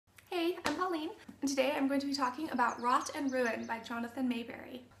Today I'm going to be talking about Rot and Ruin by Jonathan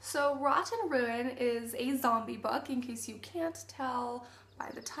Mayberry. So Rot and Ruin is a zombie book, in case you can't tell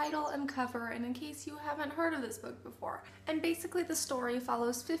by the title and cover, and in case you haven't heard of this book before. And basically the story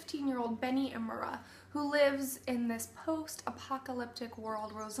follows 15-year-old Benny Imura, who lives in this post-apocalyptic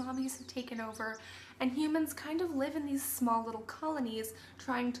world where zombies have taken over and humans kind of live in these small little colonies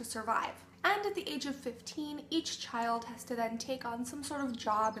trying to survive. And at the age of 15, each child has to then take on some sort of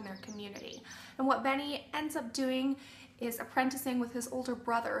job in their community. And what Benny ends up doing is apprenticing with his older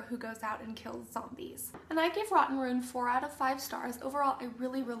brother, who goes out and kills zombies. And I gave Rot and Ruin 4 out of 5 stars. Overall, I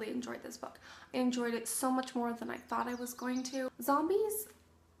really enjoyed this book. I enjoyed it so much more than I thought I was going to. Zombies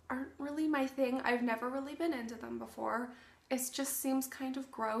aren't really my thing. I've never really been into them before. It just seems kind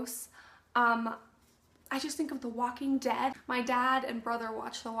of gross. I just think of The Walking Dead. My dad and brother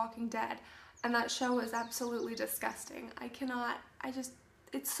watch The Walking Dead, and that show is absolutely disgusting.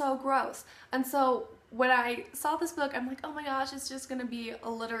 It's so gross. And so when I saw this book, I'm like, oh my gosh, it's just gonna be a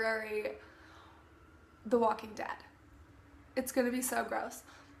literary The Walking Dead. It's gonna be so gross.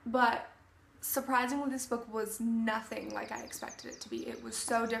 But surprisingly, this book was nothing like I expected it to be. It was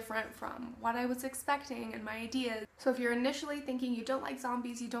so different from what I was expecting and my ideas. So if you're initially thinking you don't like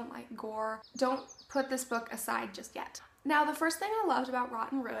zombies, you don't like gore, don't put this book aside just yet. Now, the first thing I loved about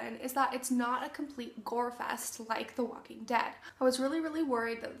Rot and Ruin is that it's not a complete gore fest like The Walking Dead. I was really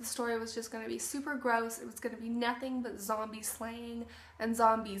worried that the story was just going to be super gross. It was going to be nothing but zombie slaying and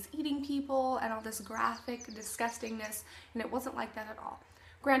zombies eating people and all this graphic disgustingness, and it wasn't like that at all.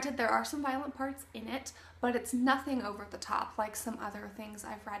 Granted, there are some violent parts in it, but it's nothing over the top like some other things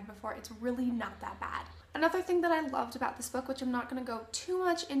I've read before. It's really not that bad. Another thing that I loved about this book, which I'm not going to go too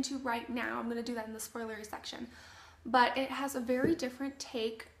much into right now, I'm going to do that in the spoilery section, but it has a very different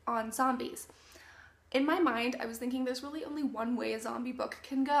take on zombies. In my mind, I was thinking there's really only one way a zombie book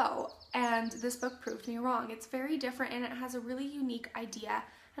can go, and this book proved me wrong. It's very different, and it has a really unique idea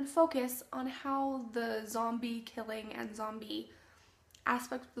and focus on how the zombie killing and zombie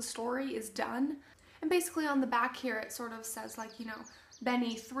aspect of the story is done. And basically on the back here it sort of says, like, you know,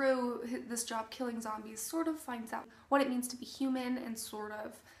 Benny, through this job killing zombies, sort of finds out what it means to be human, and sort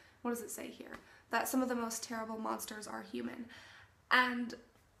of, what does it say here? That some of the most terrible monsters are human. And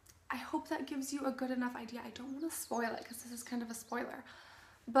I hope that gives you a good enough idea. I don't want to spoil it because this is kind of a spoiler,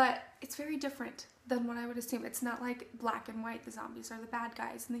 but it's very different than what I would assume. It's not like black and white, the zombies are the bad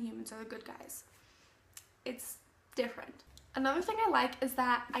guys and the humans are the good guys. It's different. Another thing I like is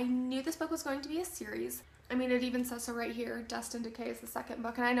that I knew this book was going to be a series. I mean, it even says so right here. Dust and Decay is the second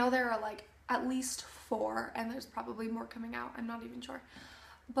book, and I know there are like at least 4, and there's probably more coming out. I'm not even sure.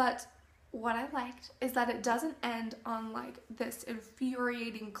 But what I liked is that it doesn't end on like this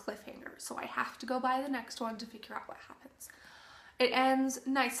infuriating cliffhanger, so I have to go buy the next one to figure out what happens. It ends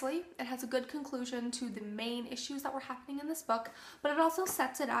nicely. It has a good conclusion to the main issues that were happening in this book, but it also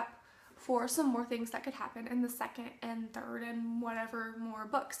sets it up for some more things that could happen in the second and third and whatever more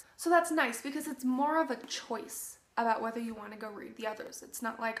books. So that's nice because it's more of a choice about whether you want to go read the others. It's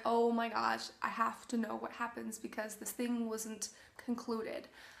not like, oh my gosh, I have to know what happens because this thing wasn't concluded.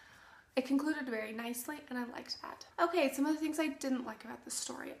 It concluded very nicely, and I liked that. Okay, some of the things I didn't like about the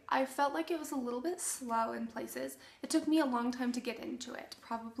story. I felt like it was a little bit slow in places. It took me a long time to get into it.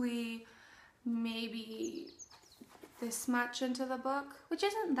 Probably maybe this much into the book, which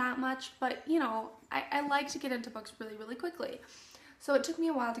isn't that much, but you know, I like to get into books really quickly. So it took me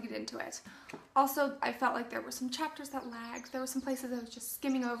a while to get into it. Also, I felt like there were some chapters that lagged. There were some places I was just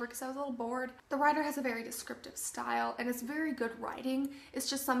skimming over because I was a little bored. The writer has a very descriptive style, and it's very good writing. It's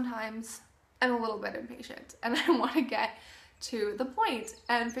just sometimes I'm a little bit impatient, and I want to get to the point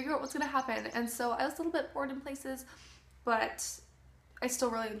and figure out what's going to happen. And so I was a little bit bored in places, but I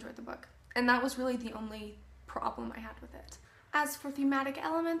still really enjoyed the book. And that was really the only problem I had with it. As for thematic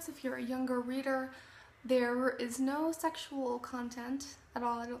elements, if you're a younger reader, there is no sexual content at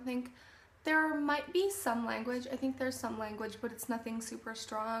all, I don't think. There might be some language. I think there's some language, but it's nothing super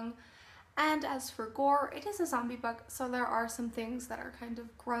strong. And as for gore, it is a zombie book, so there are some things that are kind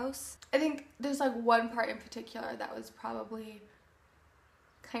of gross. I think there's like one part in particular that was probably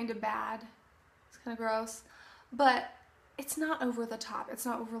kind of bad. It's kind of gross, but it's not over the top. It's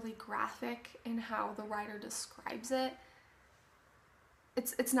not overly graphic in how the writer describes it.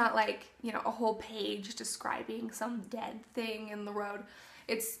 It's not like, you know, a whole page describing some dead thing in the road.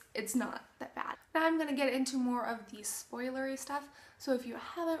 It's not that bad. Now I'm gonna get into more of the spoilery stuff. So if you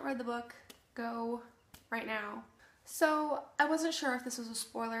haven't read the book, go right now. So I wasn't sure if this was a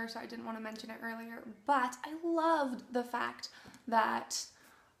spoiler, so I didn't want to mention it earlier, but I loved the fact that,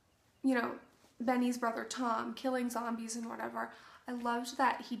 you know, Benny's brother Tom killing zombies and whatever. I loved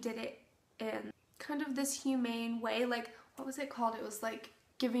that he did it in kind of this humane way. Like, what was it called? It was like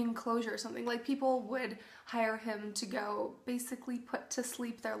giving closure or something. Like, people would hire him to go basically put to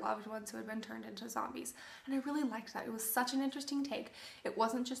sleep their loved ones who had been turned into zombies. And I really liked that. It was such an interesting take. It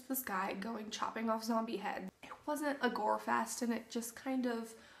wasn't just this guy going chopping off zombie heads. It wasn't a gore fest, and it just kind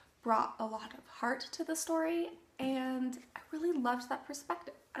of brought a lot of heart to the story, and I really loved that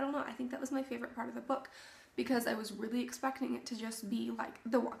perspective. I don't know, I think that was my favorite part of the book because I was really expecting it to just be like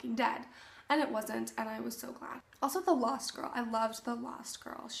The Walking Dead, and it wasn't, and I was so glad. Also, the Lost Girl. I loved the Lost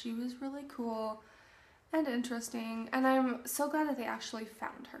Girl. She was really cool and interesting, and I'm so glad that they actually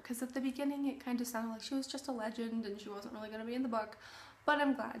found her, because at the beginning it kind of sounded like she was just a legend and she wasn't really going to be in the book. But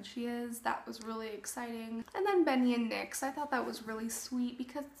I'm glad she is. That was really exciting. And then Benny and Nix, I thought that was really sweet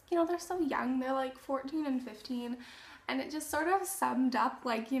because, you know, they're so young. They're like 14 and 15. And it just sort of summed up,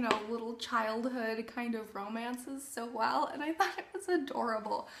 like, you know, little childhood kind of romances so well. And I thought it was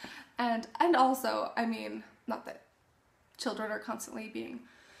adorable. And also, I mean, not that children are constantly being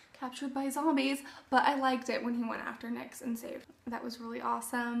captured by zombies, but I liked it when he went after Nix and saved. That was really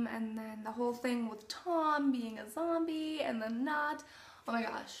awesome. And then the whole thing with Tom being a zombie and then not. Oh my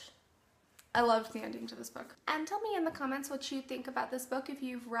gosh, I loved the ending to this book. And tell me in the comments what you think about this book. If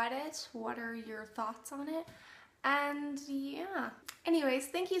you've read it, what are your thoughts on it? And yeah. Anyways,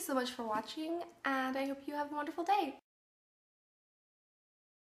 thank you so much for watching, and I hope you have a wonderful day.